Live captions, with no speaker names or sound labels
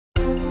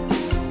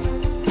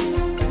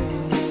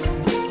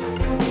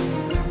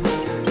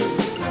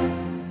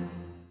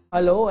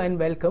Hello and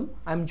welcome.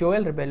 I'm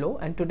Joel Rebello,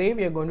 and today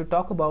we are going to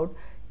talk about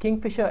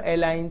Kingfisher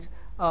Airlines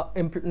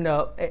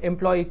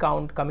employee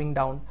count coming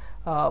down.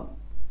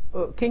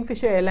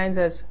 Kingfisher Airlines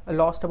has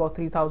lost about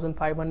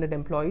 3,500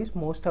 employees.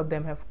 Most of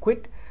them have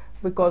quit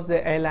because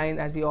the airline,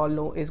 as we all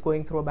know, is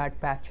going through a bad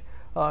patch.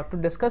 To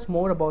discuss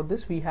more about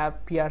this, we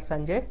have PR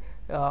Sanjay,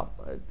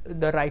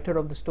 the writer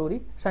of the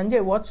story.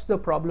 Sanjay, what's the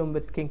problem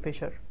with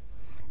Kingfisher?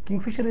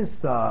 Kingfisher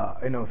is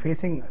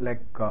facing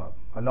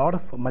a lot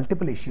of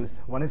multiple issues.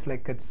 One is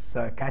its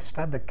cash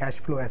trap, the cash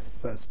flow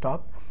has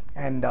stopped,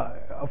 and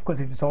of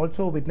course it is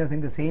also witnessing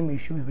the same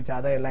issues which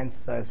other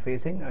airlines is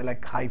facing,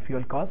 like high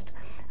fuel cost,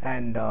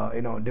 and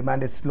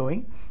demand is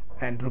slowing,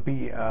 and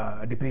rupee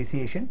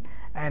depreciation,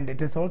 and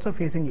it is also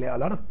facing a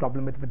lot of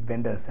problem with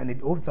vendors, and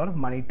it owes a lot of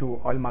money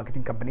to oil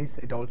marketing companies.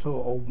 It also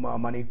owes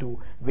money to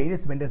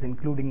various vendors,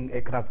 including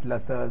aircraft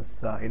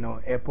lessors,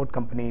 airport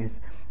companies,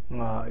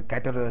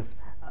 caterers.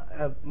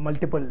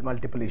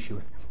 Multiple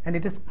issues, and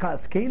it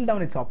has scaled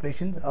down its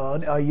operations.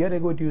 A year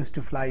ago it used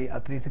to fly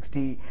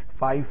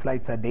 365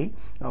 flights a day.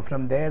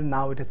 From there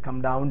now it has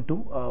come down to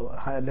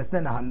less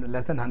than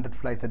 100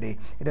 flights a day.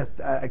 It has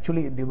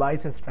actually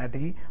devised a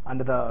strategy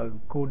under the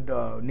code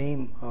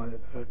name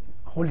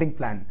holding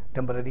plan,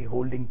 temporary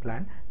holding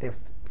plan. They've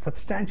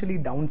substantially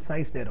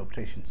downsized their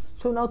operations.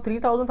 So now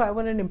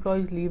 3,500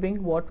 employees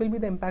leaving. What will be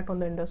the impact on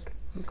the industry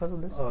because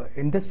of this?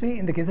 Industry,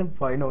 in the case of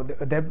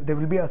there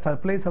will be a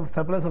surplus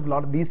of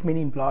lot of these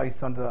many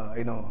employees on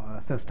the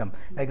system.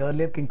 Like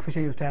earlier,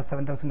 Kingfisher used to have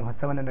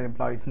 7,700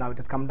 employees. Now it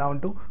has come down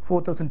to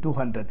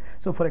 4,200.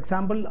 So, for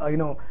example,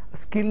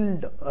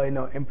 skilled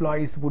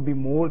employees would be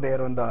more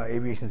there on the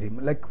aviation scene.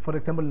 Like, for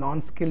example,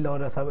 non-skilled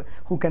or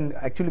who can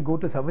actually go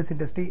to service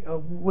industry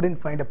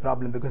wouldn't find a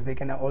problem, because they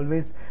can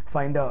always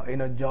find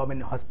a job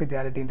in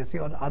hospitality industry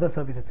or other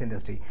services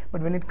industry.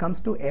 But when it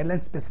comes to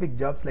airline specific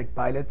jobs like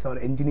pilots or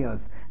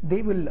engineers,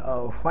 they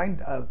will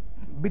find a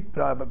bit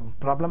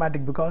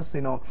problematic, because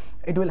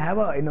it will have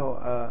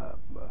a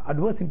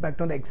adverse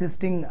impact on the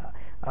existing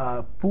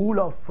pool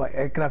of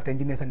aircraft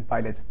engineers and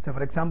pilots. So,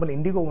 for example,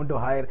 Indigo want to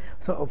hire.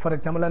 So, for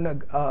example,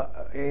 an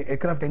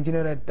aircraft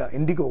engineer at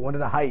Indigo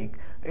wanted a hike.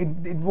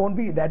 It won't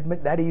be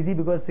that easy,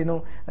 because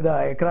the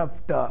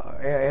aircraft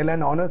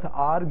airline owners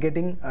are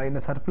getting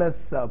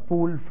surplus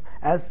pool,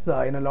 as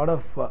a lot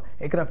of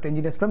aircraft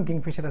engineers from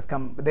Kingfisher has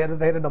come. They're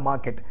there in the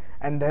market,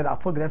 and they're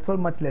up for grabs for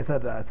much lesser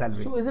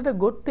salary. So, is it a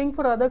good thing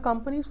for other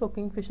companies, for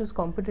Kingfisher's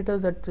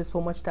competitors, that there's so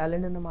much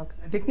talent in the market?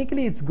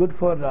 Technically, it's good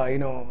for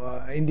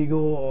Indigo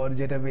or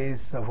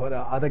Jetaways, for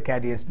other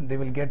carriers. They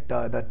will get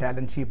the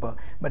talent cheaper,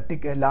 but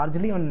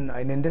largely on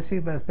an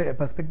industry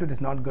perspective, it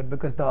is not good,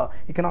 because the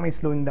economy is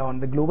slowing down.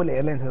 The global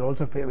airlines are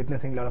also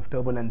witnessing a lot of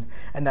turbulence,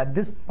 and at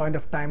this point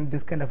of time,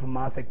 this kind of a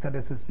mass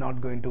exodus is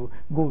not going to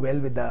go well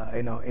with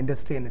the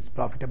industry and its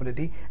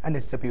profitability and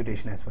its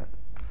reputation as well.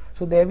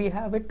 So there we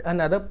have it,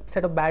 another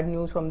set of bad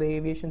news from the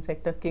aviation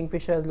sector.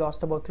 Kingfisher has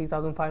lost about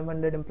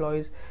 3,500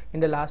 employees in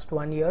the last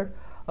 1 year.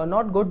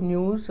 Not good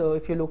news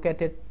if you look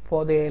at it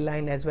for the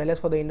airline as well as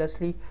for the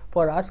industry.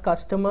 For us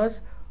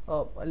customers,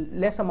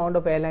 less amount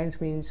of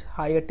airlines means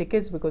higher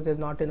tickets, because there's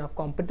not enough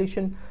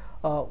competition.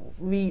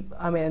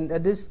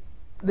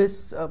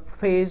 This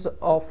phase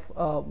of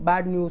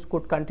bad news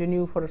could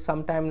continue for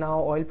some time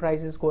now. Oil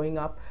prices going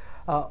up.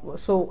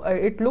 So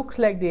it looks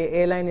like the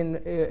airline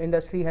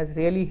industry has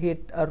really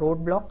hit a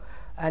roadblock,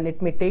 and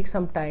it may take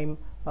some time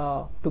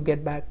to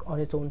get back on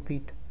its own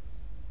feet.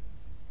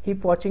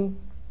 Keep watching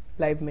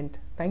Live Mint.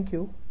 Thank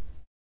you.